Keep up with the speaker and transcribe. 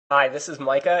Hi, this is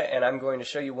Micah, and I'm going to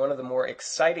show you one of the more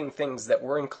exciting things that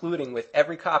we're including with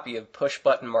every copy of Push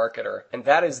Button Marketer, and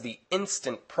that is the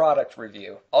instant product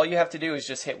review. All you have to do is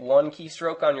just hit one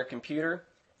keystroke on your computer.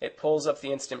 It pulls up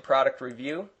the instant product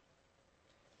review.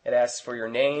 It asks for your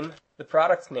name, the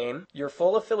product name, your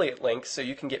full affiliate link so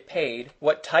you can get paid,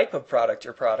 what type of product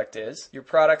your product is, your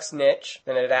product's niche,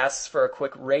 then it asks for a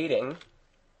quick rating.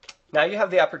 Now you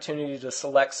have the opportunity to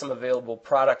select some available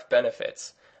product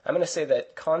benefits. I'm going to say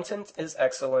that content is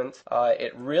excellent,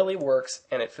 it really works,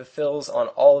 and it fulfills on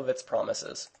all of its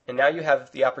promises. And now you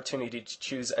have the opportunity to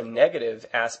choose a negative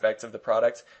aspect of the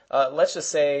product. Let's just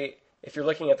say if you're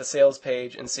looking at the sales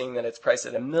page and seeing that it's priced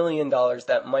at $1 million,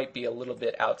 that might be a little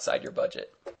bit outside your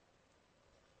budget.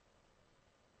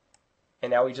 And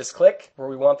now we just click where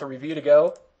we want the review to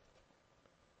go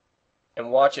and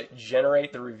watch it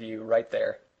generate the review right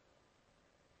there.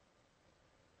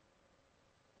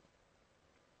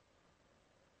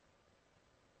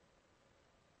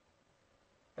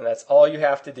 And that's all you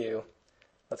have to do.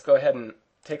 Let's go ahead and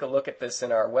take a look at this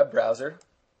in our web browser.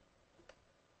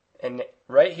 And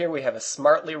right here we have a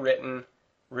smartly written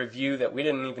review that we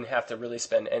didn't even have to really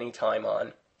spend any time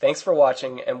on. Thanks for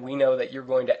watching, and we know that you're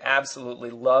going to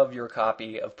absolutely love your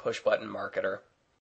copy of Push Button Marketer.